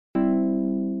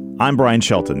I'm Brian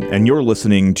Shelton, and you're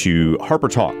listening to Harper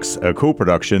Talks, a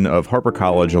co-production of Harper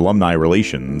College Alumni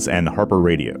Relations and Harper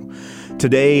Radio.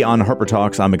 Today on Harper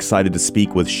Talks, I'm excited to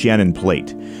speak with Shannon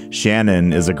Plate.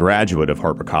 Shannon is a graduate of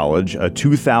Harper College, a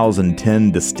 2010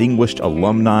 Distinguished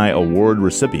Alumni Award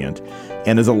recipient,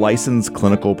 and is a licensed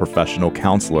clinical professional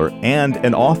counselor and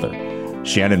an author.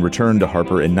 Shannon returned to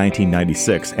Harper in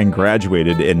 1996 and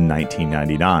graduated in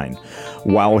 1999.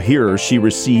 While here, she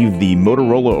received the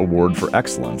Motorola Award for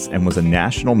Excellence and was a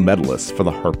national medalist for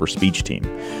the Harper speech team.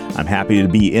 I'm happy to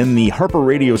be in the Harper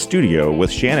Radio studio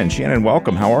with Shannon. Shannon,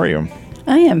 welcome. How are you?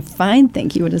 I am fine,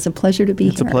 thank you. It is a pleasure to be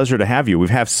here. It's a pleasure to have you. We've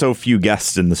had so few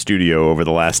guests in the studio over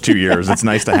the last 2 years. It's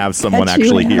nice to have someone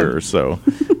actually here. So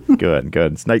good.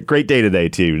 It's a great day today,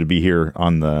 too, to be here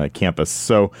on the campus.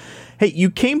 So, hey, you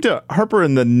came to Harper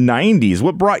in the 90s.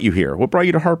 What brought you here? What brought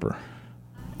you to Harper?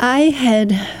 I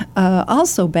had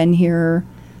also been here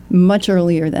much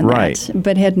earlier than that,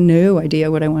 but had no idea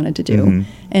what I wanted to do.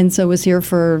 Mm-hmm. And so was here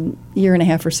for a year and a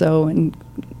half or so and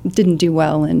didn't do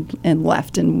well and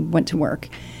left and went to work.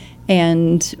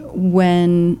 And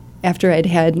after I'd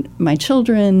had my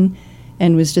children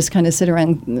and was just kind of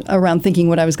sitting around thinking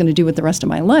what I was going to do with the rest of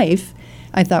my life,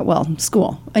 I thought, well,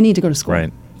 school. I need to go to school.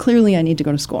 Right. Clearly, I need to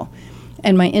go to school.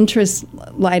 And my interests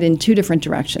lied in two different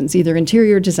directions, either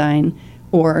interior design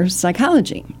or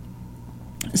psychology.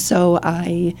 So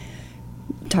I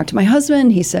talked to my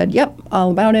husband. He said, yep,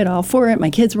 all about it, all for it. My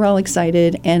kids were all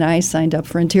excited, and I signed up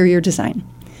for interior design.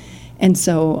 And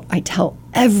so I tell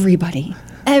everybody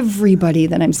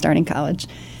that I'm starting college.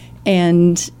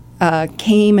 And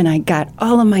came and I got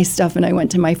all of my stuff, and I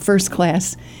went to my first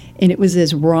class, and it was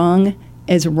as wrong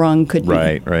could be.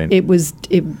 Right. It was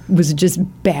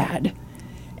just bad.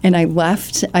 And I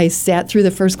left. I sat through the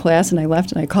first class, and I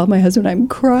left, and I called my husband. I'm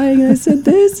crying. I said,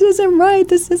 this isn't right.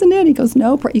 This isn't it. He goes,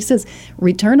 no. He says,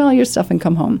 return all your stuff and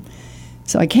come home.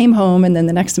 So I came home, and then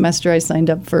the next semester I signed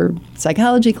up for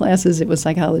psychology classes. It was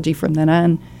psychology from then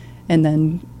on. And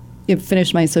then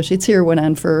finished my associates here, went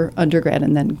on for undergrad,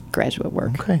 and then graduate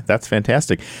work. Okay, that's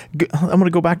fantastic. I'm going to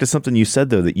go back to something you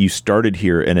said, though, that you started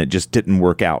here, and it just didn't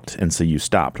work out, and so you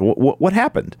stopped. What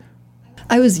happened?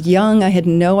 I was young. I had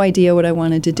no idea what I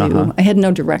wanted to do. Uh-huh. I had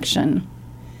no direction.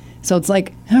 So it's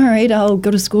like, all right, I'll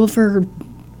go to school for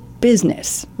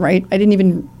business, right? I didn't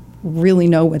even really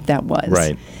know what that was.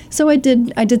 Right. So I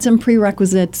did some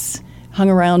prerequisites, hung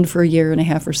around for a year and a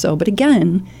half or so. But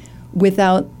again,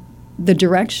 without the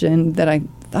direction that I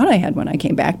thought I had when I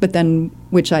came back, but then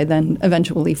which I then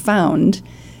eventually found,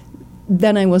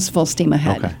 then I was full steam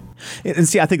ahead. Okay. And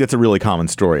see, I think that's a really common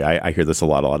story. I hear this a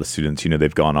lot of students,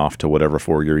 they've gone off to whatever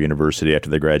 4-year university after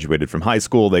they graduated from high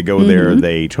school. They go there,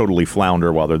 they totally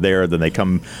flounder while they're there. Then they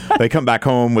come back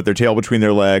home with their tail between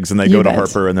their legs, and they go to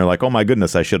Harper, and they're like, oh my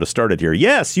goodness, I should have started here.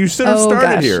 Yes, you should have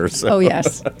started here. So. Oh,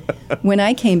 yes. When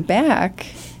I came back,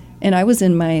 and I was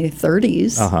in my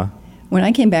 30s, when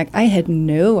I came back, I had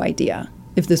no idea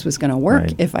if this was going to work,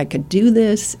 if I could do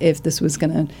this, if this was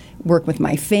going to work with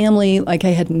my family. Like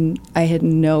I had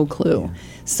no clue. Yeah.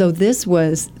 So this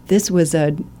was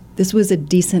a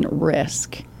decent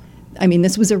risk. I mean,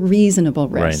 this was a reasonable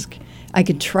risk. Right. I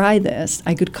could try this.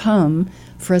 I could come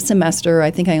for a semester. I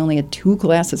think I only had 2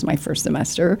 classes my first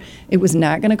semester. It was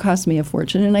not going to cost me a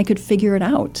fortune, and I could figure it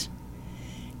out.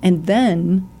 And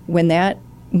then when that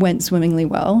went swimmingly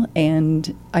well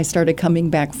and I started coming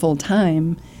back full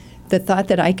time, the thought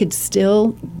that I could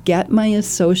still get my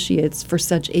associates for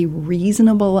such a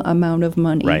reasonable amount of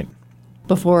money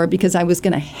before, because I was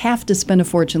going to have to spend a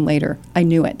fortune later. I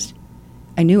knew it.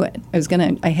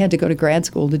 I had to go to grad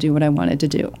school to do what I wanted to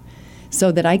do.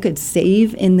 So that I could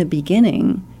save in the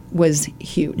beginning was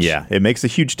huge. Yeah, it makes a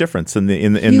huge difference in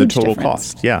the total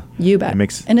cost. Yeah. You bet.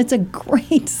 And it's a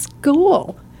great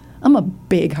school. I'm a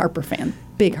big Harper fan.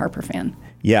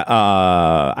 Yeah,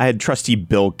 I had trustee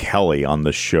Bill Kelly on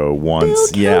the show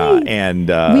once. Bill Kelly. Yeah,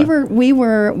 and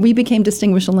we became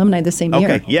distinguished alumni the same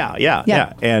year. Okay,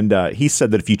 yeah. And he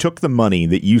said that if you took the money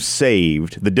that you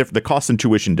saved, the cost and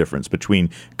tuition difference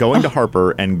between going to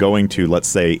Harper and going to, let's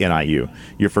say, NIU,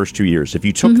 your first 2 years, if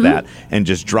you took that and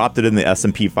just dropped it in the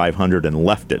S&P 500 and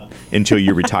left it until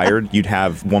you retired, you'd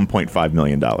have $1.5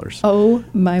 million. Oh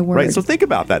my word! Right. So think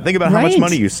about that. Think about how much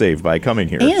money you saved by coming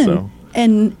here.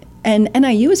 And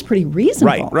NIU is pretty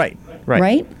reasonable.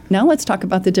 Right? Now let's talk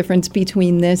about the difference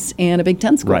between this and a Big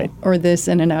Ten school, or this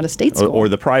and an out-of-state school. Or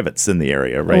the privates in the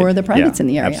area, right? Or the privates in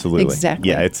the area. Absolutely. Exactly.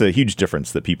 Yeah, it's a huge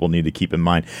difference that people need to keep in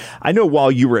mind. I know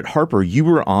while you were at Harper, you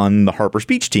were on the Harper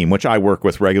speech team, which I work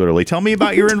with regularly. Tell me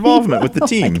about your involvement with the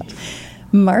team.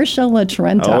 Marcia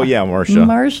LaTrenta. Oh, yeah, Marcia.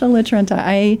 Marcia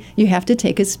LaTrenta. You have to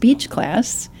take a speech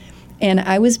class. And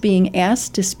I was being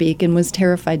asked to speak and was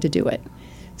terrified to do it.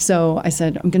 So I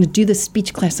said, I'm going to do this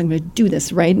speech class. I'm going to do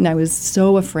this, right? And I was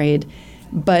so afraid,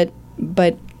 but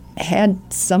had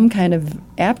some kind of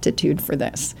aptitude for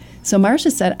this. So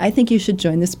Marcia said, I think you should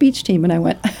join the speech team. And I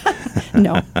went,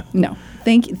 no.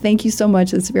 Thank you so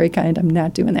much. That's very kind. I'm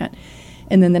not doing that.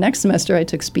 And then the next semester I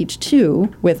took speech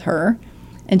 2 with her.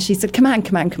 And she said, come on.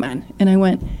 And I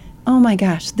went, oh my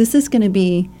gosh, this is going to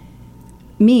be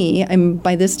me. I'm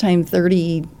by this time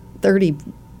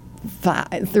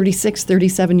 36,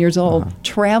 37 years old,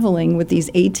 traveling with these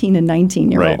 18 and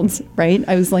 19-year-olds, right?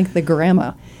 I was like the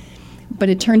grandma. But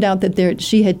it turned out that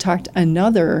she had talked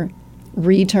another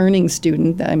returning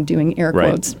student, that I'm doing air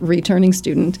quotes, returning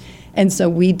student. And so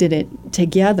we did it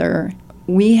together.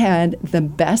 We had the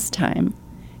best time.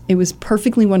 It was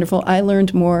perfectly wonderful. I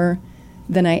learned more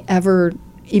than I ever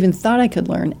even thought I could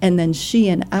learn. And then she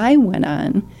and I went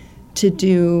on to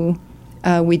do,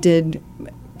 we did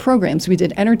programs. We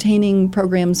did entertaining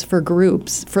programs for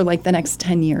groups for like the next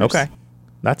 10 years. Okay.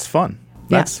 That's fun.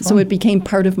 That's fun. So it became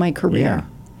part of my career. Yeah.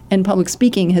 And public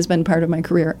speaking has been part of my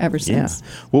career ever since. Yeah.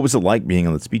 What was it like being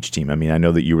on the speech team? I mean, I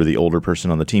know that you were the older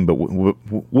person on the team, but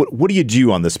what do you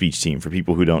do on the speech team for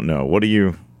people who don't know?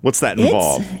 What's that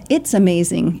involve? It's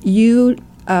amazing. You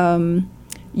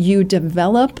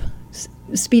develop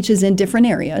speeches in different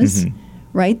areas,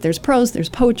 right? There's prose, there's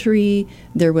poetry,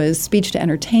 there was speech to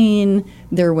entertain,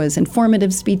 there was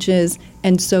informative speeches,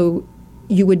 and so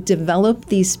you would develop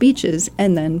these speeches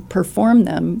and then perform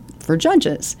them for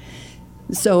judges.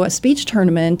 So a speech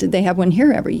tournament, they have one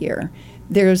here every year.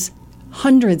 There's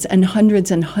hundreds and hundreds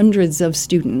and hundreds of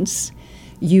students.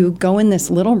 You go in this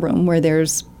little room where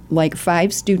there's like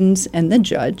 5 students and the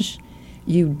judge.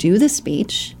 You do the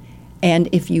speech, and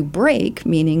if you break,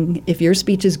 meaning if your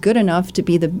speech is good enough to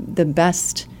be the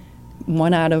best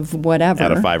one out of whatever.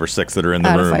 Out of 5 or 6 that are in the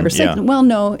room. Out of 5 or 6. Yeah. Well,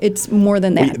 no, it's more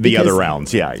than that. The other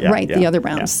rounds, yeah. Right, the other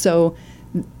rounds. So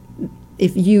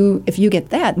if you get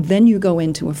that, then you go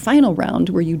into a final round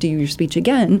where you do your speech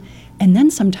again, and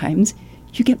then sometimes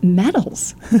you get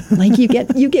medals. Like you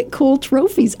get cool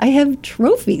trophies. I have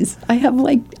trophies. I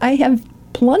have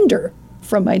plunder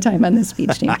from my time on the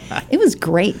speech team. It was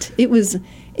great. It was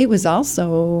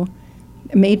also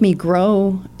made me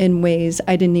grow in ways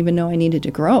I didn't even know I needed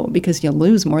to grow, because you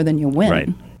lose more than you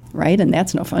win. Right? And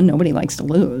that's no fun. Nobody likes to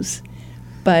lose.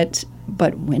 But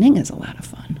winning is a lot of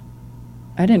fun.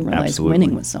 I didn't realize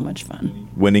winning was so much fun.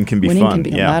 Winning can be fun. Winning can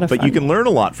be a lot of fun. But you can learn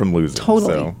a lot from losing.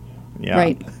 Totally. So, yeah.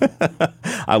 Right.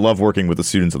 I love working with the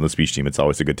students on the speech team. It's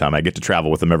always a good time. I get to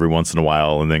travel with them every once in a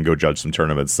while and then go judge some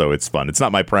tournaments, so it's fun. It's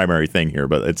not my primary thing here,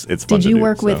 but it's fun to do. Did you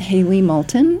work with Haley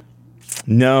Moulton?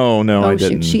 No, I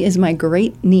didn't. She is my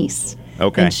great niece.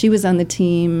 Okay. And she was on the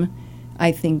team,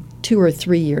 I think, 2 or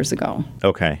 3 years ago.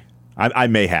 Okay. I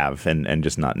may have and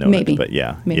just not know Maybe. it. But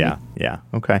Maybe. Yeah.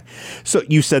 Okay. So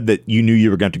you said that you knew you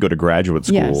were going to go to graduate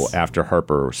school after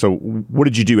Harper. So what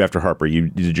did you do after Harper? You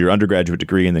did your undergraduate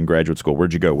degree and then graduate school.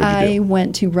 Where'd you go? I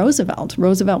went to Roosevelt.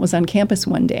 Roosevelt was on campus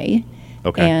one day.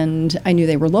 Okay. And I knew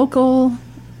they were local,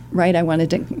 right? I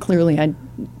had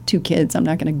 2 kids. I'm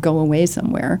not going to go away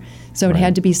somewhere. So it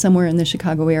had to be somewhere in the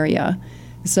Chicago area.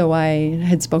 So I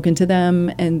had spoken to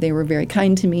them, and they were very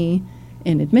kind to me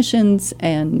in admissions,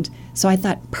 and so I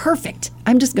thought, perfect,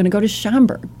 I'm just going to go to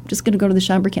Schaumburg, just going to go to the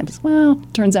Schaumburg campus. Well,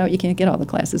 turns out you can't get all the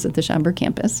classes at the Schaumburg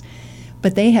campus,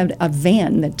 but they had a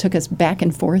van that took us back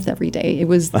and forth every day. It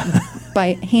was,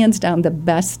 by hands down, the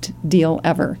best deal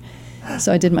ever.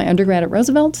 So I did my undergrad at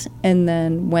Roosevelt, and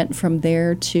then went from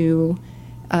there to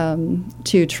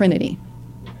Trinity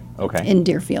in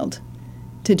Deerfield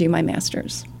to do my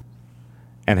master's.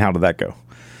 And how did that go?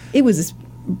 It was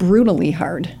brutally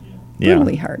hard.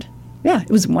 Brutally hard. Yeah, it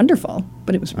was wonderful,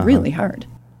 but it was really hard.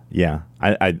 Yeah.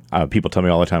 I people tell me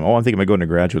all the time, I'm thinking about going to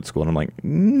graduate school. And I'm like,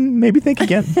 maybe think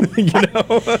again.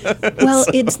 Well,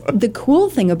 it's the cool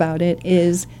thing about it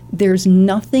is there's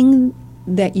nothing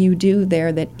that you do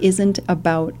there that isn't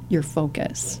about your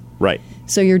focus. Right.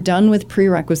 So you're done with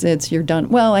prerequisites. You're done.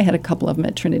 Well, I had a couple of them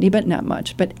at Trinity, but not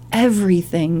much. But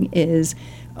everything is,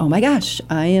 oh my gosh,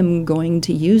 I am going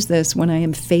to use this when I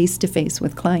am face-to-face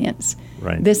with clients.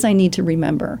 Right. This I need to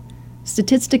remember.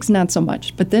 Statistics, not so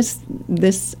much, but this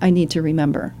I need to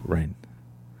remember. Right.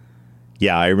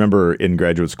 Yeah, I remember in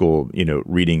graduate school,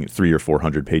 reading 300 or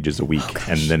 400 pages a week,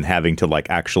 and then having to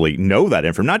actually know that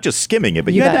information, not just skimming it,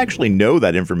 but you had to actually know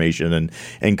that information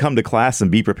and come to class and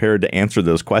be prepared to answer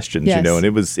those questions. Yes. And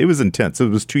it was intense. It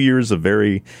was 2 years of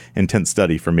very intense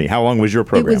study for me. How long was your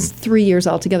program? It was 3 years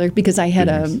altogether because I had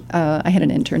an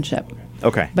internship.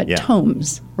 Okay. But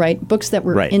tomes, right? Books that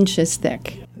were inches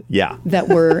thick. Yeah. That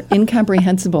were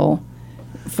incomprehensible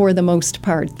for the most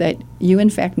part, that you in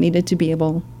fact needed to be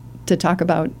able to talk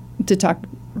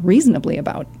reasonably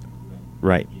about.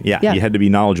 Right. Yeah. You had to be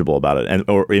knowledgeable about it, and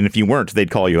if you weren't, they'd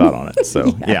call you out on it.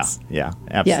 So yes. yeah,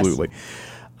 absolutely.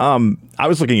 Yes. I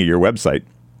was looking at your website,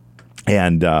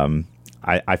 and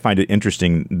I find it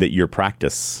interesting that your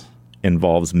practice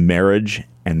involves marriage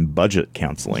and budget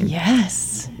counseling.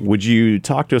 Yes. Would you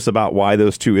talk to us about why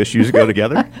those two issues go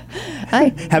together?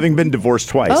 Having been divorced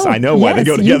twice, I know why they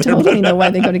go together. You totally know why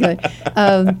they go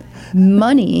together.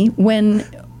 Money,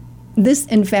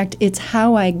 in fact, it's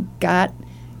how I got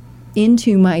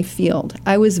into my field.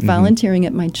 I was volunteering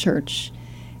at my church,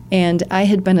 and I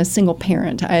had been a single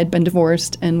parent. I had been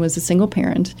divorced and was a single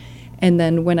parent. And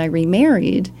then when I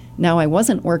remarried, now I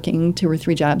wasn't working 2 or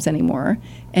 3 jobs anymore,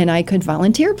 and I could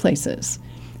volunteer places.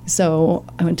 So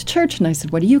I went to church and I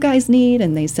said, "What do you guys need?"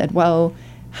 And they said, "Well,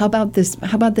 how about this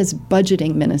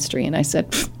budgeting ministry?" And I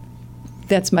said,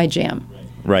 "That's my jam."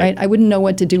 Right? I wouldn't know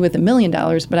what to do with $1 million,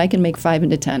 but I can make 5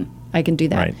 into 10. I can do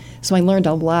that. Right. So I learned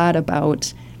a lot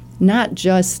about not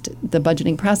just the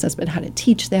budgeting process, but how to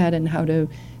teach that and how to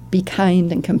be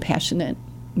kind and compassionate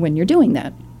when you're doing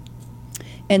that.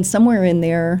 And somewhere in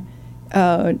there,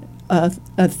 a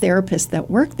therapist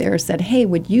that worked there said, "Hey,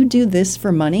 would you do this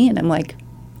for money?" And I'm like,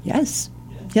 Yes,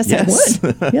 I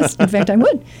would. Yes, in fact, I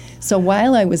would. So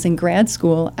while I was in grad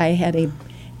school, I had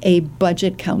a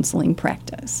budget counseling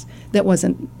practice that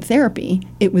wasn't therapy.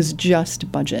 It was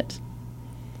just budget.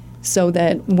 So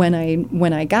that when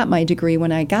I got my degree,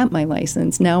 when I got my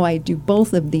license, now I do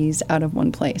both of these out of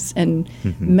one place. And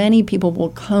many people will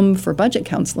come for budget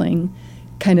counseling,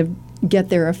 kind of get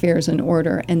their affairs in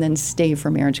order, and then stay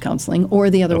for marriage counseling, or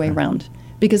the other way around,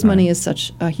 because money is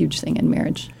such a huge thing in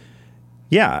marriage.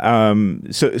 Yeah.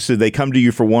 So they come to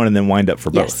you for one and then wind up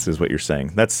for both, is what you're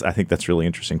saying. I think that's really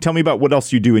interesting. Tell me about what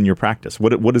else you do in your practice.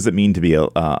 What does it mean to be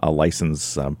a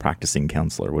licensed practicing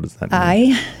counselor? What does that mean?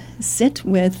 I sit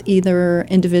with either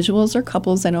individuals or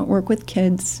couples. I don't work with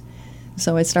kids.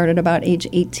 So I started about age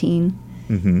 18.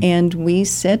 And we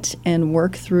sit and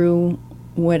work through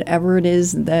whatever it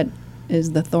is that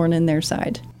is the thorn in their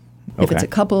side. If it's a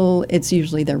couple, it's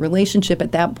usually their relationship.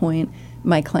 At that point,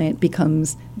 my client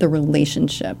becomes the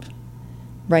relationship,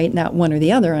 right? Not one or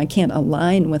the other. I can't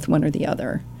align with one or the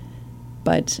other.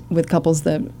 But with couples,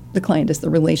 the client is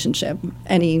the relationship.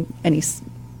 Any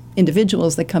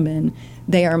individuals that come in,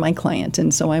 they are my client.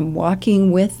 And so I'm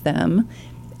walking with them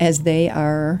as they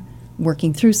are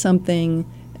working through something,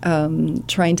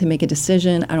 trying to make a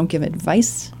decision. I don't give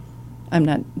advice. I'm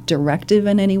not directive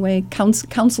in any way.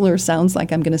 Counselor sounds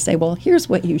like I'm going to say, "Well, here's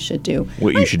what you should do."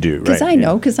 What you should do, right? Because I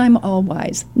know, because I'm all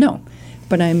wise. No,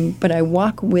 but I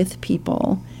walk with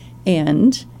people,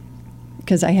 and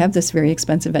because I have this very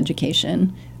expensive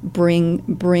education,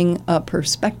 bring a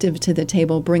perspective to the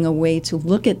table, bring a way to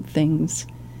look at things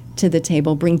to the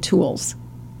table, bring tools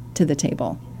to the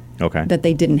table that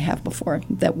they didn't have before,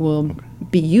 that will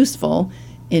be useful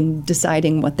in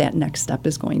deciding what that next step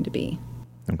is going to be.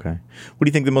 Okay. What do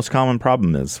you think the most common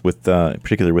problem is with,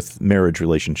 particularly with marriage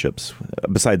relationships,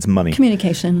 besides money?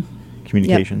 Communication.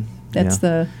 Communication? Yep. That's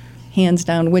the hands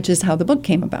down, which is how the book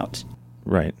came about.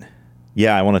 Right.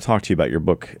 Yeah, I want to talk to you about your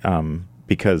book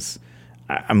because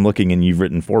I'm looking and you've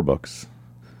written 4 books.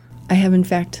 I have, in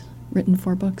fact, written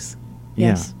 4 books.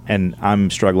 Yes. Yeah. And I'm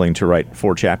struggling to write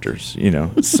 4 chapters,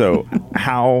 So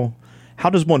how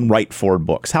does one write 4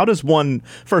 books?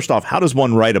 First off, how does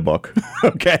one write a book?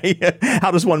 Okay.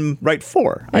 How does one write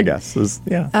 4, I guess?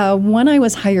 One I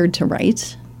was hired to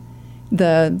write,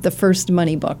 the first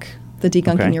money book, The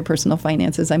Degunking Your Personal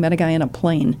Finances. I met a guy on a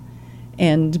plane,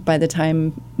 and by the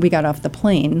time we got off the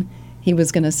plane, he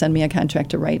was going to send me a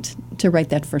contract to write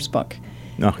that first book.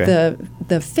 Okay.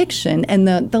 The fiction, and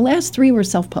the last 3 were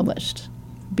self-published,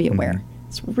 be aware.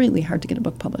 It's really hard to get a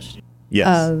book published.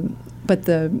 Yes. But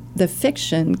the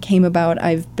fiction came about.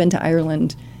 I've been to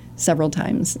Ireland several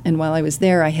times, and while I was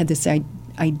there, I had this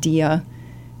idea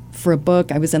for a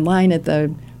book. I was in line at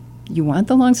you want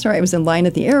the long story? I was in line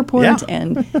at the airport,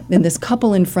 and then this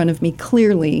couple in front of me,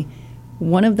 clearly,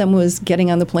 one of them was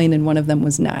getting on the plane and one of them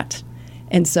was not.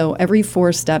 And so every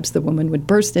 4 steps, the woman would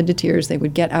burst into tears. They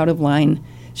would get out of line.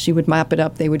 She would mop it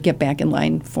up. They would get back in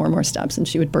line 4 more steps, and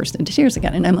she would burst into tears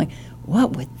again. And I'm like,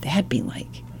 what would that be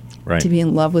like? Right. To be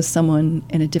in love with someone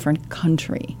in a different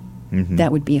country.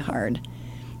 That would be hard.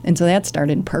 And so that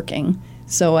started perking.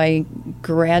 So I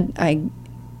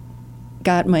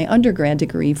got my undergrad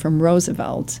degree from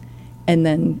Roosevelt, and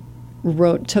then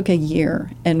took a year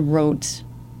and wrote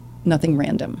Nothing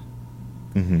Random.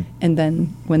 And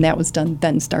then when that was done,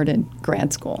 then started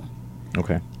grad school.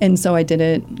 Okay. And so I did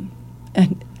it,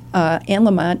 and Anne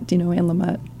Lamott, do you know Anne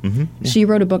Lamott? Mm-hmm. Yeah. She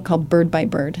wrote a book called Bird by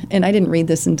Bird, and I didn't read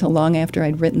this until long after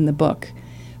I'd written the book.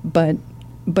 But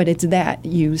it's that.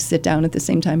 You sit down at the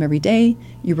same time every day.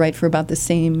 You write for about the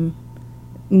same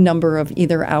number of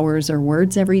either hours or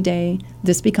words every day.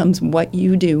 This becomes what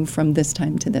you do from this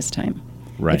time to this time.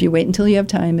 Right. If you wait until you have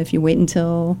time, if you wait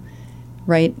until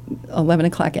 11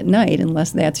 o'clock at night,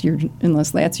 unless that's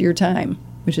your time,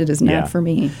 which it is not for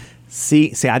me.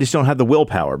 See, I just don't have the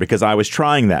willpower because I was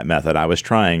trying that method. I was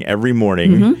trying every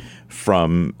morning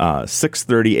from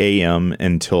 6:30 a.m.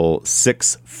 until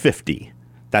 6:50.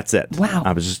 That's it. Wow.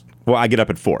 I get up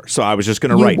at 4, so I was just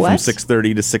going to write from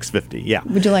 6:30 to 6:50. Yeah.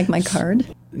 Would you like my card?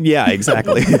 Yeah,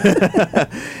 exactly.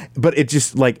 But it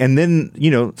just and then,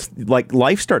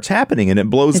 life starts happening and it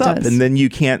blows up and then you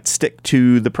can't stick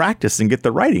to the practice and get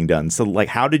the writing done. So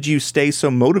how did you stay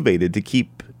so motivated to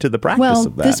keep to the practice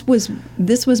of that?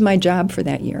 This was my job for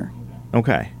that year.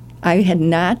 Okay. I had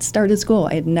not started school.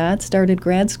 I had not started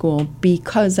grad school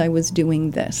because I was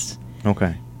doing this.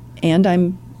 Okay.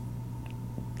 And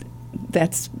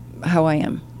that's how I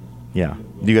am. Yeah.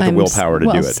 You got the willpower to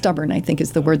do it. Stubborn, I think,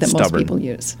 is the word that most people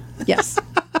use. Yes.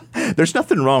 There's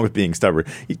nothing wrong with being stubborn.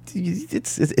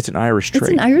 It's an Irish trait.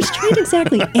 It's an Irish trait,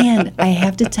 exactly. And I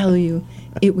have to tell you,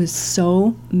 it was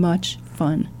so much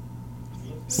fun.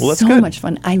 Well, that's so good. much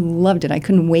fun. I loved it. I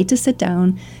couldn't wait to sit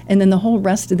down. And then the whole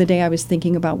rest of the day, I was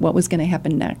thinking about what was going to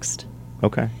happen next.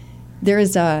 Okay. There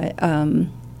is a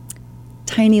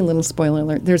tiny little spoiler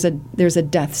alert. There's a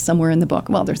death somewhere in the book.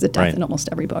 Well, there's a death in almost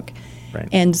every book. Right.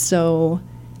 And so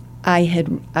I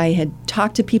had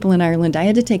talked to people in Ireland. I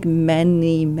had to take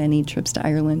many, many trips to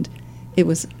Ireland.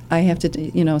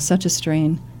 Such a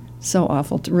strain. So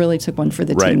awful. Really took one for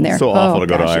the team there. So awful to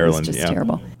go to Ireland. It was just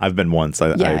terrible. I've been once.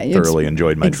 I thoroughly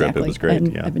enjoyed my trip. It was great.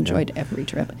 And I've enjoyed every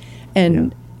trip.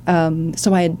 And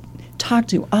so I had talked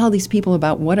to all these people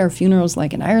about what are funerals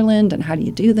like in Ireland and how do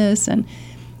you do this, and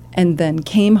then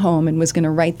came home and was going to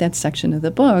write that section of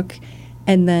the book.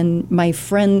 And then my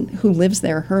friend who lives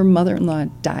there, her mother-in-law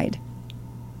died.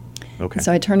 Okay.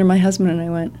 So I turned to my husband and I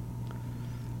went,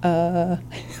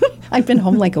 I've been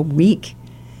home like a week.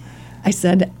 I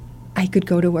said, I could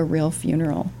go to a real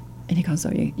funeral. And he goes,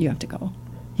 oh, you have to go.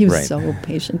 He was so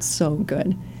patient, so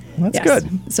good. Well, that's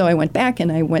good. So I went back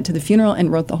and I went to the funeral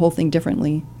and wrote the whole thing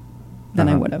differently than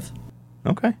I would have.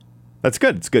 Okay. That's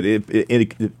good. It's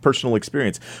good. Personal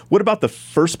experience. What about the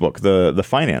first book, the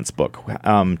finance book?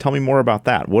 Tell me more about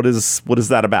that. What is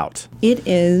that about? It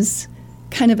is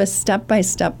kind of a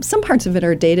step-by-step. Some parts of it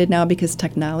are dated now because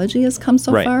technology has come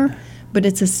so far, but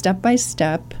it's a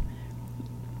step-by-step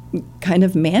kind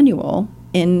of manual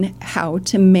in how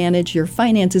to manage your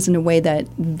finances in a way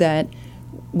that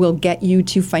will get you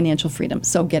to financial freedom.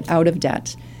 So get out of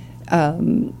debt.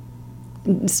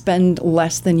 Spend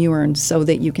less than you earn so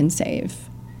that you can save.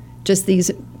 Just these,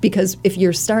 because if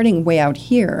you're starting way out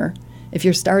here, if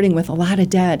you're starting with a lot of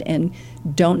debt and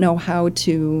don't know how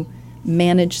to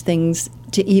manage things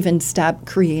to even stop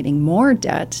creating more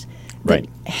debt, that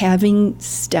having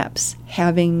steps,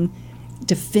 having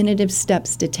definitive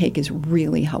steps to take is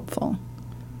really helpful.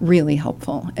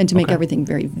 And to make everything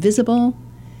very visible,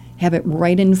 have it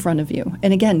right in front of you.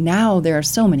 And again, now there are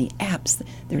so many apps.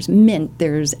 There's Mint,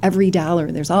 there's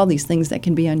EveryDollar, there's all these things that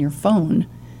can be on your phone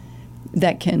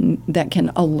that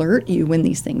can alert you when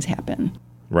these things happen.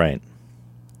 Right.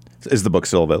 Is the book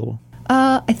still available?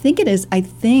 I think it is. I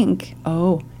think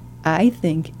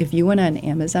if you went on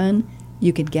Amazon,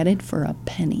 you could get it for a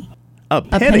penny. A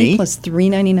penny? A penny plus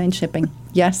 $3.99 shipping.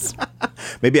 Yes.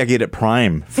 Maybe I get it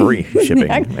Prime free shipping.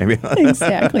 Maybe.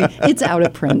 Exactly. It's out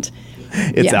of print.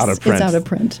 It's out of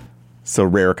print. So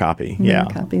rare copy. Rare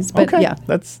copies. But okay.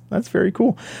 That's very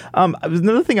cool.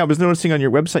 Another thing I was noticing on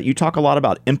your website, you talk a lot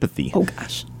about empathy. Oh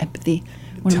gosh, empathy.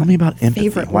 Tell me about empathy.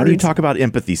 Why do you words. talk about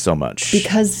empathy so much?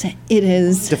 Because it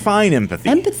is... Define empathy.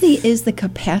 Empathy is the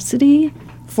capacity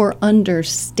for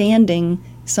understanding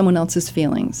someone else's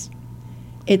feelings.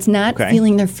 It's not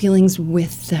feeling their feelings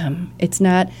with them. It's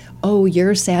not, oh,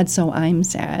 you're sad, so I'm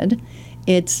sad.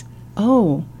 It's,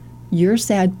 oh, you're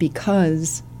sad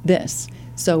because this.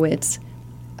 So it's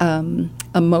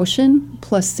emotion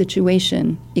plus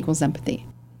situation equals empathy.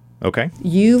 Okay.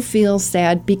 You feel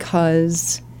sad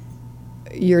because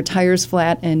your tire's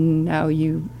flat and now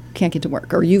you can't get to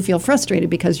work. Or you feel frustrated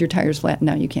because your tire's flat and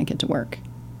now you can't get to work.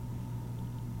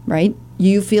 Right?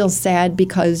 You feel sad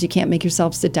because you can't make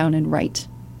yourself sit down and write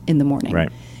in the morning.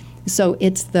 Right. So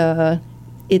it's the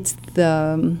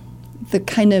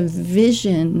kind of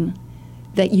vision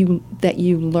that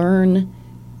you learn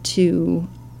to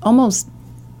almost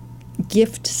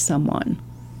gift someone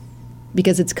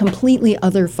because it's completely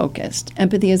other focused.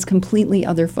 Empathy is completely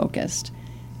other focused.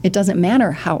 It doesn't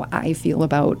matter how I feel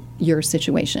about your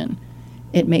situation.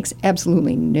 It makes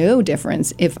absolutely no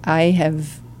difference if I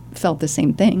have felt the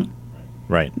same thing.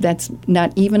 Right. That's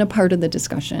not even a part of the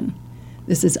discussion.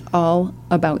 This is all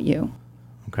about you.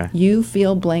 Okay. You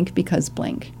feel blank because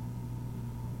blank.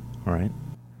 All right.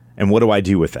 And what do I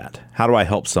do with that? How do I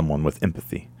help someone with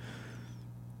empathy?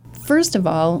 First of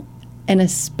all, and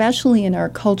especially in our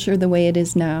culture the way it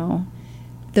is now,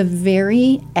 the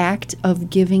very act of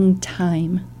giving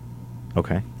time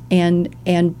Okay.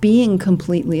 and being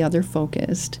completely other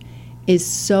focused is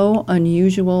so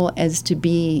unusual as to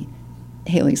be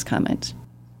Haley's comment.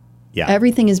 Yeah.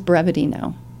 Everything is brevity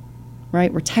now,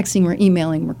 right? We're texting, we're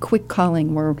emailing, we're quick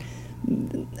calling, we're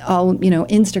all,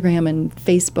 Instagram and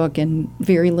Facebook, and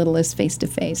very little is face to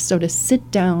face. So to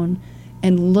sit down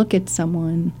and look at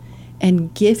someone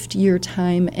and gift your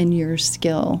time and your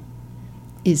skill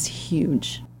is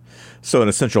huge. So an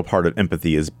essential part of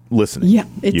empathy is listening. Yeah,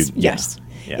 yes.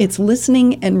 Yeah. It's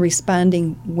listening and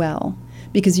responding well,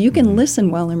 because you can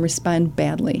listen well and respond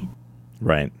badly.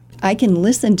 Right. I can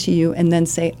listen to you and then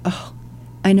say, oh,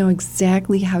 I know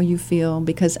exactly how you feel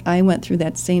because I went through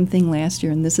that same thing last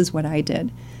year and this is what I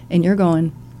did. And you're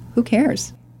going, who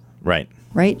cares? Right.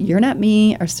 Right? You're not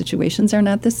me. Our situations are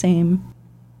not the same.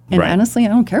 And Right. honestly, I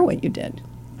don't care what you did.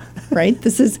 Right?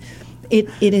 This is, it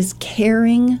is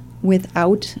caring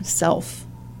without self.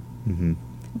 Mm-hmm.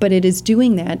 But it is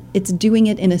doing that. It's doing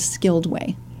it in a skilled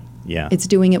way. Yeah. It's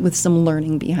doing it with some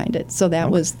learning behind it. So that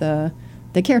was the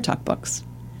Care Talk books,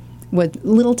 with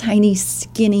little tiny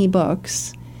skinny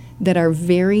books that are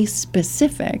very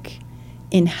specific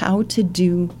in how to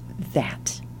do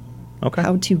that. Okay.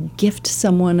 How to gift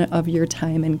someone of your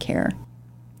time and care.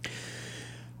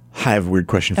 I have a weird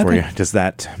question for Okay. you. Does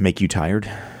that make you tired?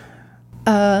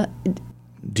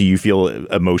 Do you feel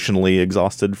emotionally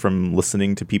exhausted from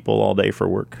listening to people all day for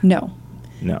work? No.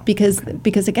 No. Because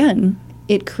again,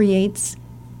 it creates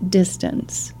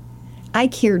distance. I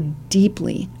care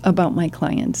deeply about my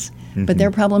clients, but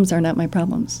their problems are not my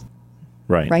problems.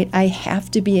 Right. Right? I have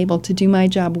to be able to do my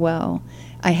job well.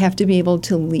 I have to be able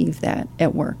to leave that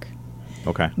at work.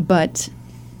 Okay. But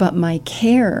my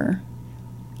care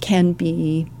can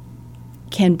be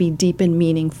deep and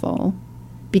meaningful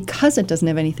because it doesn't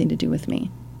have anything to do with me.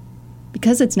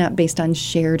 Because it's not based on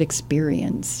shared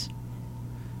experience.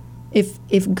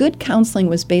 If good counseling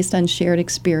was based on shared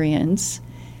experience,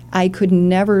 I could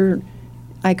never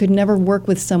work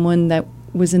with someone that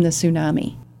was in the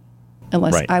tsunami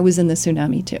unless Right. I was in the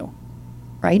tsunami too.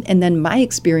 Right? And then my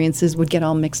experiences would get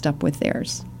all mixed up with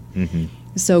theirs. Mm-hmm.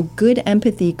 So good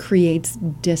empathy creates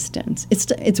distance.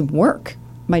 It's work.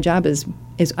 My job is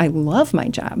I love my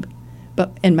job,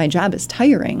 and my job is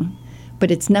tiring,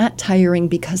 but it's not tiring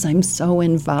because I'm so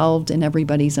involved in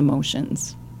everybody's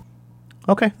emotions.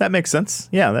 Okay, that makes sense.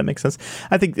 Yeah, that makes sense.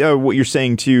 I think what you're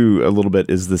saying too a little bit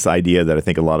is this idea that I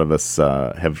think a lot of us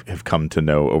have come to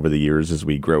know over the years as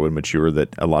we grow and mature,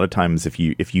 that a lot of times if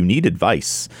you need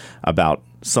advice about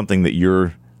something that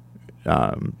you're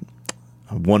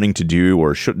wanting to do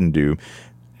or shouldn't do,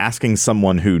 asking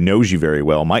someone who knows you very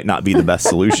well might not be the best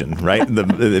solution, right?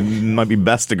 It might be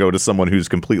best to go to someone who's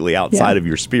completely outside of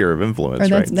your sphere of influence. Or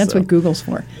that's right? what Google's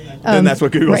for. And that's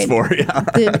what Google's right. for.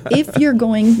 Yeah. If you're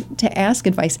going to ask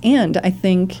advice, and I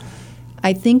think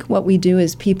what we do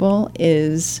as people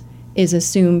is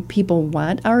assume people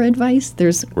want our advice.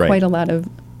 There's Right. quite a lot of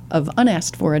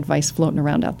unasked for advice floating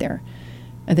around out there.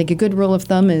 I think a good rule of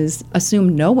thumb is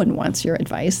assume no one wants your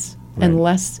advice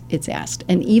unless it's asked.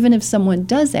 And even if someone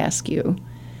does ask you,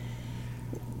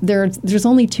 there's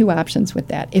only two options with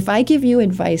that. If I give you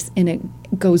advice and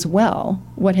it goes well,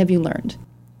 what have you learned?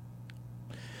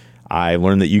 I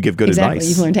learned that you give good advice. Exactly.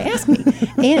 You've learned to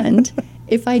ask me. And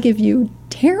if I give you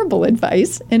terrible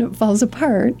advice and it falls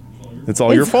apart, it's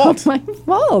all your fault. It's all my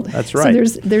fault. That's right.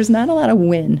 So there's not a lot of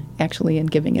win actually in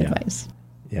giving advice.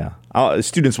 Yeah.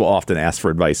 Students will often ask for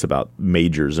advice about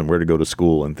majors and where to go to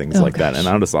school and things like that. And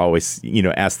I'll just always,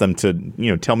 ask them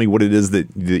to, tell me what it is that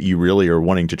you really are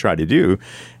wanting to try to do.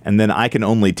 And then I can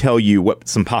only tell you what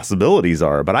some possibilities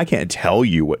are, but I can't tell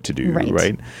you what to do,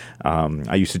 right?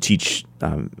 I used to teach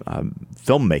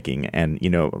filmmaking, and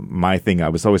my thing,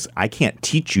 I can't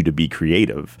teach you to be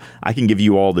creative. I can give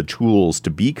you all the tools to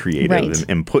be creative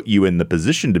and put you in the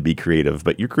position to be creative,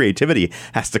 but your creativity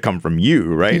has to come from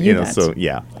you, right? So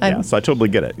so I totally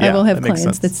get it. I will have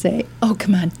clients that say, "Oh,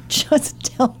 come on, just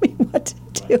tell me what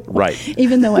to do." Right.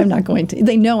 Even though I'm not going to.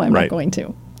 They know I'm not going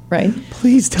to. Right.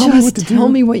 Please tell me what to do. Just tell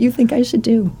me what you think I should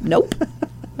do. Nope.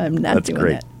 I'm not doing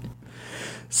that.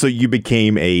 So you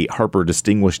became a Harper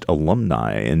Distinguished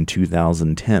Alumni in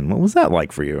 2010. What was that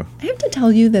like for you? I have to tell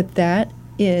you that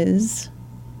is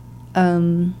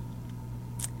in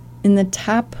the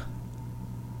top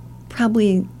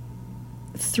probably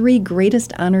 3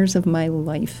 greatest honors of my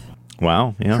life.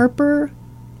 Wow. Yeah. Harper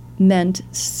meant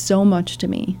so much to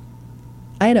me.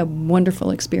 I had a wonderful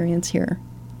experience here.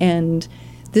 And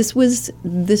this was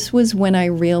when I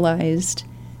realized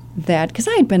that, because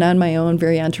I had been on my own,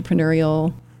 very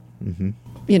entrepreneurial,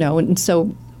 and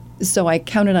so I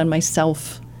counted on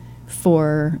myself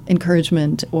for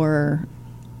encouragement or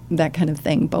that kind of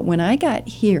thing. But when I got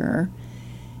here,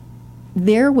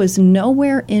 there was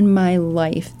nowhere in my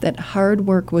life that hard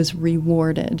work was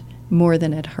rewarded more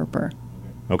than at Harper.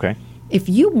 Okay. If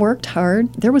you worked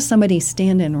hard, there was somebody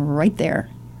standing right there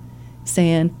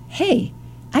saying, hey,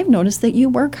 I've noticed that you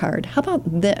work hard. How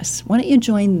about this? Why don't you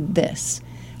join this?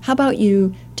 How about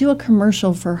you do a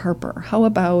commercial for Harper? How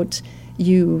about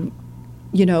you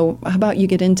get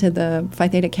into the Phi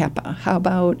Theta Kappa? How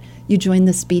about you join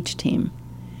the speech team?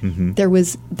 Mm-hmm.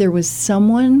 There was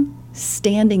someone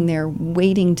standing there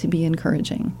waiting to be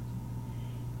encouraging.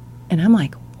 And I'm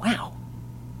like, wow,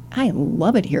 I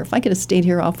love it here. If I could have stayed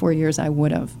here all 4 years, I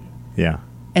would have. Yeah.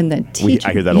 And the teaching,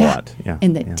 I hear that a lot. Yeah.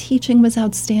 And the teaching was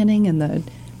outstanding, and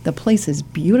the place is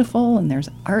beautiful, and there's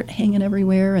art hanging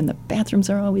everywhere, and the bathrooms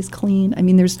are always clean. I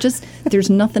mean, there's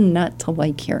nothing not to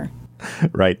like here.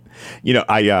 Right.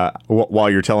 While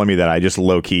you're telling me that, I just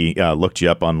low-key looked you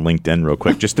up on LinkedIn real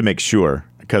quick just to make sure,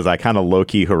 because I kind of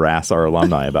low-key harass our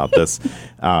alumni about this.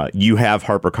 You have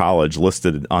Harper College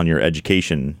listed on your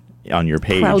education on your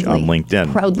page on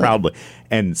LinkedIn. Proudly.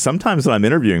 And sometimes when I'm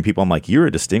interviewing people, I'm like, you're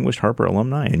a distinguished Harper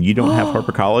alumni and you don't have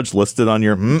Harper College listed on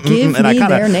your Give and me I kinda,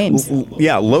 their names.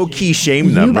 Low-key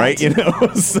shame them, right?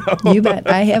 So. You bet.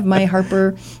 I have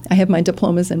my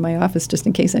diplomas in my office just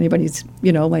in case anybody's,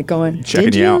 like going,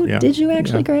 checking you out. Yeah. Did you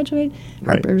actually graduate?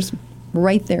 Harper's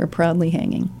right there proudly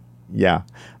hanging. Yeah.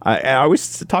 I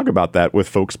always talk about that with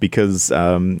folks because,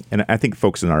 and I think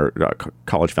folks in our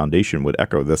college foundation would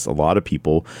echo this. A lot of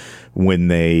people, when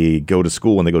they go to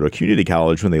school, when they go to a community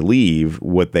college, when they leave,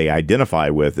 what they identify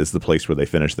with is the place where they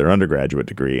finish their undergraduate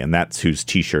degree. And that's whose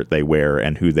T-shirt they wear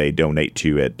and who they donate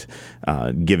to at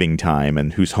giving time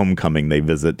and whose homecoming they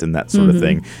visit and that sort of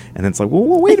thing. And it's like,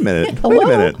 well wait a minute. Wait a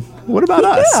minute. What about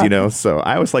us? So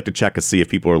I always like to check to see if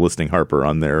people are listing Harper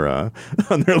on their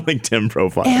LinkedIn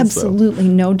profile. Absolutely.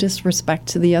 No disrespect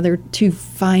to the other 2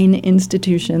 fine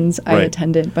institutions I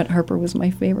attended, but Harper was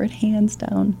my favorite, hands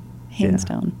down. Hands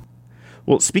down.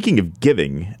 Well, speaking of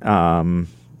giving,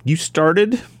 you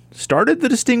started the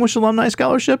Distinguished Alumni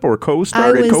Scholarship or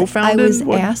co-founded? I was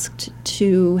asked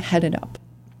to head it up.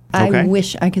 Okay. I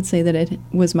wish I could say that it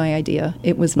was my idea.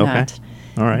 It was not.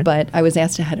 All right. But I was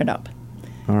asked to head it up.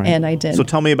 All right. And I did. So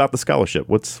tell me about the scholarship.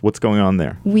 What's going on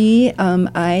there?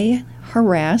 I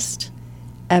harassed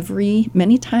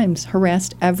many times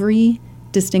every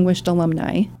distinguished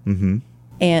alumni. Mm-hmm.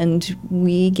 And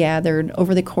we gathered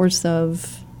over the course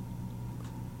of,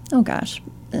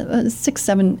 6,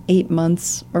 7, 8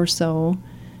 months or so,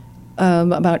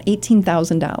 about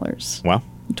 $18,000. Wow.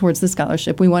 Towards the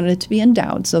scholarship. We wanted it to be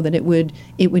endowed so that it would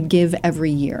give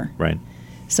every year. Right.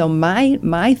 So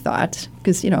my thought,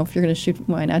 because, if you're going to shoot,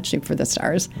 why not shoot for the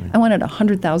stars? Right. I wanted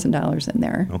 $100,000 in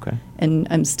there. Okay. And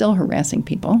I'm still harassing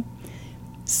people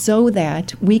so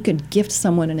that we could gift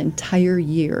someone an entire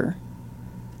year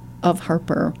of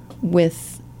Harper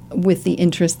with the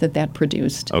interest that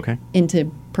produced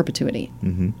into perpetuity.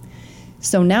 Mm-hmm.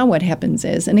 So now what happens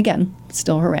is, and again,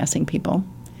 still harassing people,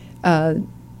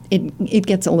 it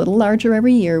gets a little larger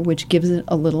every year, which gives it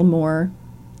a little more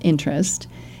interest.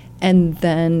 And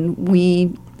then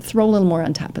we throw a little more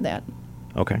on top of that.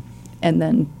 Okay. And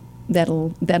then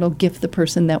that'll gift the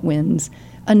person that wins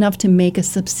enough to make a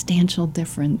substantial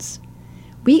difference.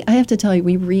 I have to tell you,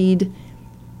 we read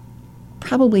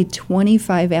probably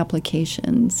 25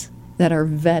 applications that are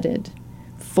vetted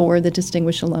for the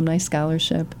Distinguished Alumni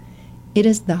Scholarship. It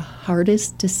is the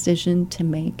hardest decision to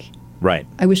make. Right.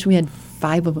 I wish we had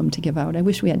 5 of them to give out. I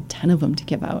wish we had 10 of them to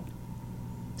give out.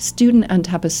 Student on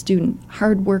top of student,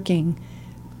 hardworking,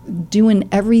 doing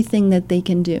everything that they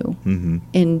can do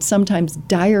in sometimes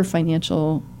dire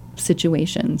financial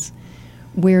situations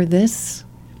where this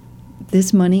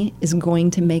money is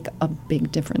going to make a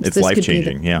big difference. It's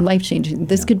life-changing, yeah. Life-changing.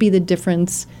 This could be the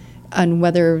difference on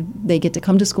whether they get to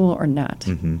come to school or not.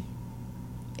 Mm-hmm.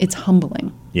 It's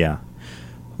humbling. Yeah.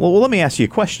 Well, let me ask you a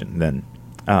question then.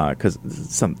 Because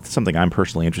something I'm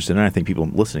personally interested in, and I think people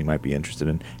listening might be interested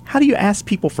in. How do you ask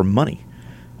people for money?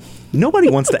 Nobody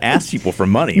wants to ask people for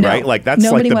money, No, right? Like that's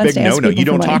nobody like the wants big to ask no-no. people You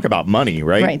don't for money. talk about money,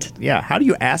 right? Right. Yeah. How do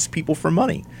you ask people for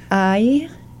money?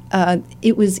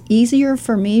 It was easier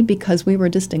for me because we were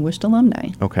distinguished alumni.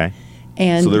 Okay.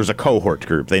 And So there's a cohort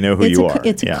group. They know who it's you a, are.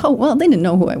 It's a well, they didn't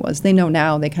know who I was. They know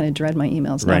now. They kind of dread my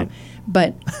emails now. Right.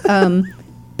 But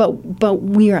but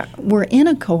we're in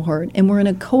a cohort, and we're in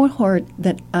a cohort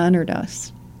that honored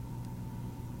us,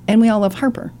 and we all love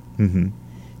Harper. Mm-hmm.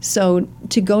 So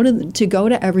to go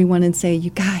to everyone and say,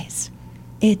 you guys,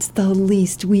 it's the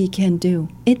least we can do.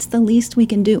 It's the least we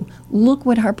can do. Look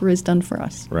what Harper has done for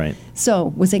us. Right.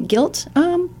 So was it guilt?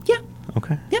 Yeah.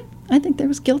 Okay. Yep. I think there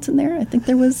was guilt in there. I think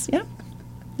there was, yeah.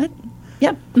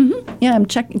 Yeah, I'm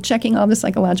checking all the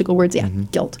psychological words. Yeah,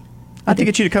 guilt. I have to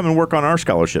get you to come and work on our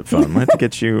scholarship fund. I have to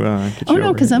get you. Oh,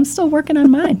 no, because I'm still working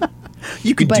on mine.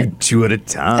 You could do 2 at a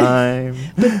time.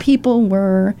 But people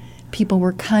were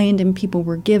kind and people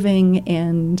were giving,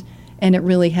 and it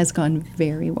really has gone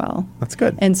very well. That's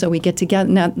good. And so we get together,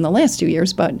 not in the last 2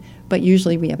 years, but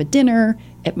usually we have a dinner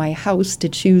at my house to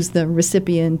choose the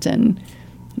recipient and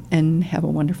have a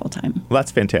wonderful time. Well,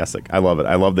 that's fantastic. I love it.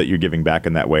 I love that you're giving back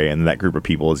in that way, and that group of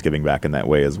people is giving back in that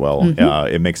way as well.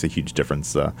 It makes a huge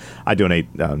difference. I donate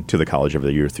to the college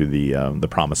every year through the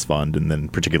Promise Fund, and then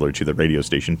particularly to the radio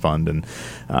station fund, and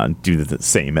do the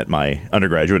same at my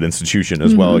undergraduate institution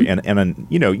as well. And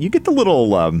you get the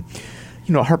little.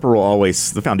 Harper will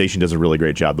always, the foundation does a really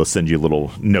great job. They'll send you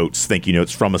little notes, thank you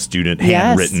notes from a student,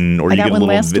 handwritten, or I you got get a one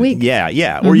little last week.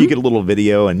 Yeah, or you get a little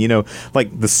video, and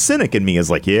like the cynic in me is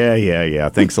like, yeah,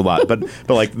 thanks a lot. But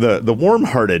like the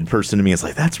warm-hearted person in me is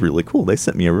like, that's really cool. They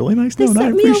sent me a really nice note. I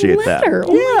appreciate that.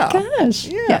 Oh my gosh.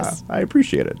 Yeah, yes. I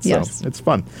appreciate it. So yes. It's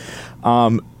fun.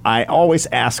 I always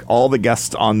ask all the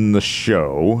guests on the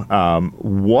show,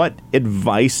 what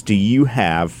advice do you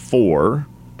have for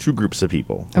 2 groups of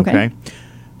people? Okay.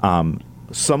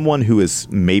 Someone who is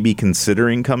maybe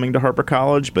considering coming to Harper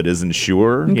College but isn't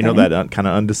sure, that kind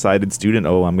of undecided student,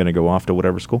 I'm going to go off to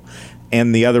whatever school.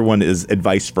 And the other one is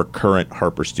advice for current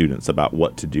Harper students about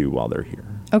what to do while they're here.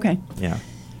 Okay. Yeah.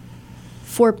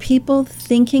 For people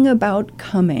thinking about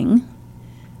coming,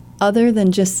 other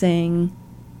than just saying,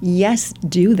 yes,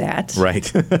 do that. Right.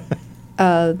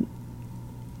 I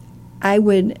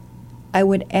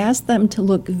would ask them to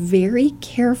look very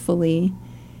carefully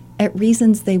at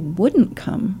reasons they wouldn't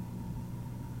come,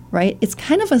 right? It's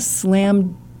kind of a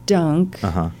slam dunk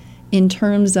in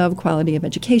terms of quality of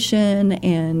education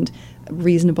and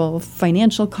reasonable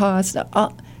financial cost.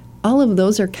 All of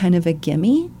those are kind of a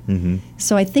gimme.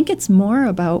 So I think it's more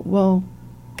about, well,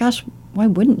 gosh, why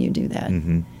wouldn't you do that?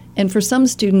 And for some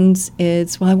students,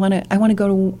 it's, well, I want to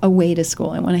go away to school.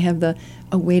 I want to have the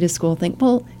away to school thing.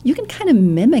 Well, you can kind of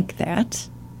mimic that.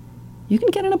 You can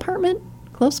get an apartment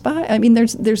close by. I mean,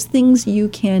 there's things you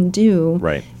can do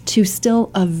to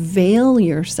still avail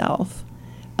yourself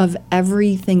of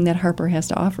everything that Harper has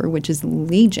to offer, which is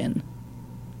legion.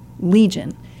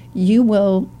 You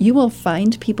will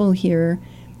find people here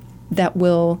that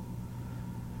will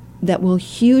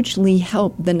hugely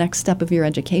help the next step of your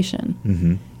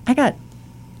education. I got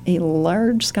a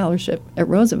large scholarship at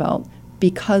Roosevelt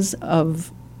because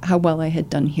of how well I had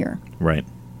done here. Right.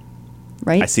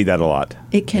 Right? I see that a lot.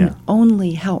 It can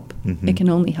only help. It can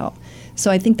only help. So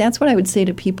I think that's what I would say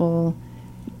to people.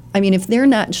 I mean, if they're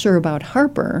not sure about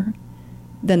Harper,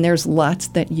 then there's lots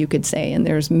that you could say, and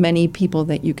there's many people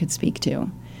that you could speak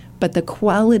to. But the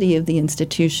quality of the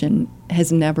institution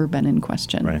has never been in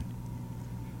question. Right.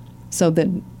 So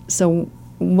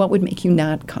what would make you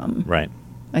not come? Right.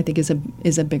 I think is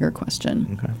a bigger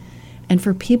question. Okay. And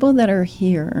for people that are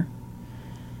here,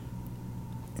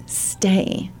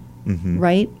 stay.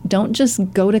 Right? Don't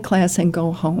just go to class and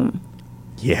go home.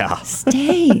 Yeah.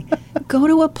 Stay. Go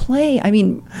to a play. I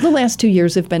mean, the last 2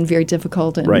 years have been very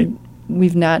difficult, and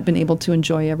we've not been able to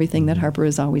enjoy everything that Harper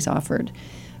has always offered.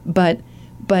 But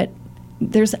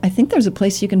I think there's a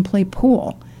place you can play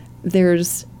pool.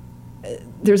 There's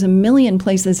a million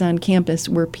places on campus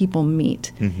where people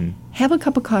meet. Have a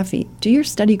cup of coffee. Do your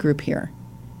study group here.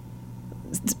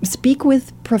 Speak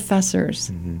with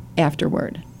professors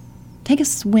afterward. Take a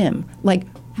swim. Like,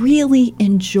 really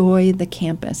enjoy the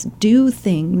campus. Do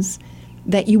things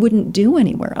that you wouldn't do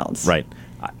anywhere else. Right.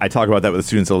 I talk about that with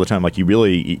students all the time. Like, you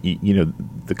really,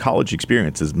 the college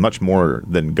experience is much more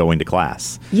than going to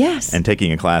class. Yes. And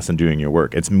taking a class and doing your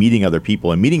work. It's meeting other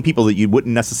people and meeting people that you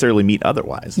wouldn't necessarily meet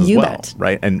otherwise as well. Bet.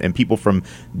 Right. And people from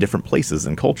different places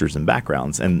and cultures and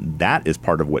backgrounds. And that is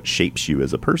part of what shapes you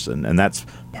as a person. And that's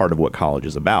part of what college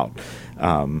is about.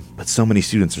 But so many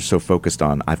students are so focused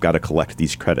on, I've got to collect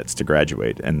these credits to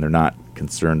graduate, and they're not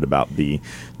concerned about the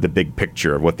big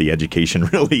picture of what the education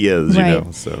really is. Right. You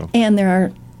know, so. And there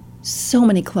are so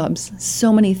many clubs,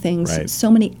 so many things, Right. so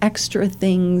many extra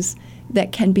things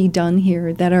that can be done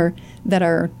here that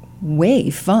are way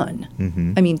fun.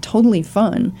 Mm-hmm. I mean, totally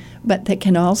fun, but that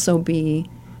can also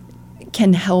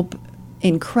can help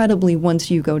incredibly once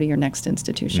you go to your next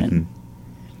institution.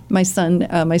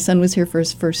 Mm-hmm. My son was here for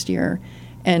his first year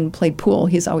and played pool.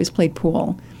 He's always played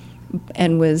pool,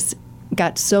 and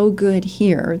got so good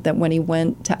here that when he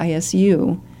went to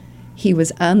ISU, he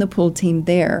was on the pool team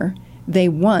there. They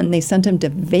won. They sent him to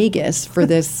Vegas for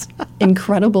this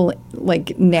incredible,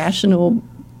 like, national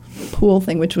pool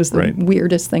thing, which was the Right.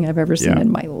 weirdest thing I've ever seen Yeah.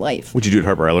 in my life. What'd you do at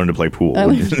Harper? I learned to play pool. I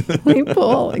learned to play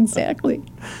pool, exactly.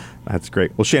 That's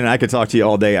great. Well, Shannon, I could talk to you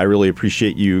all day. I really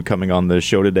appreciate you coming on the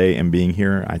show today and being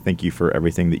here. I thank you for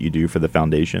everything that you do for the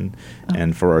foundation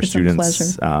and for our it's a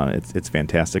students. pleasure. It's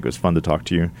fantastic. It was fun to talk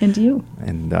to you. And you.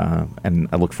 And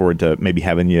I look forward to maybe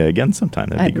having you again sometime.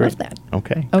 That'd I'd be great. love that.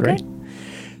 Okay, Okay. great.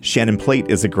 Shannon Plate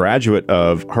is a graduate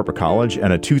of Harper College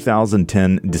and a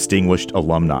 2010 Distinguished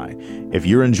Alumni. If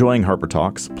you're enjoying Harper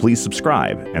Talks, please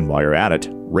subscribe, and while you're at it,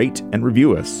 rate and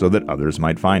review us so that others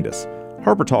might find us.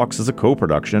 Harper Talks is a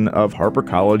co-production of Harper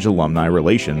College Alumni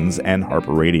Relations and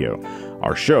Harper Radio.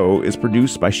 Our show is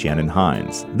produced by Shannon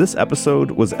Hines. This episode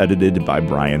was edited by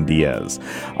Brian Diaz.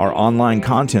 Our online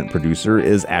content producer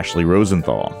is Ashley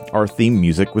Rosenthal. Our theme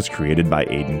music was created by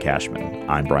Aidan Cashman.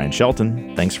 I'm Brian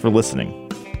Shelton. Thanks for listening.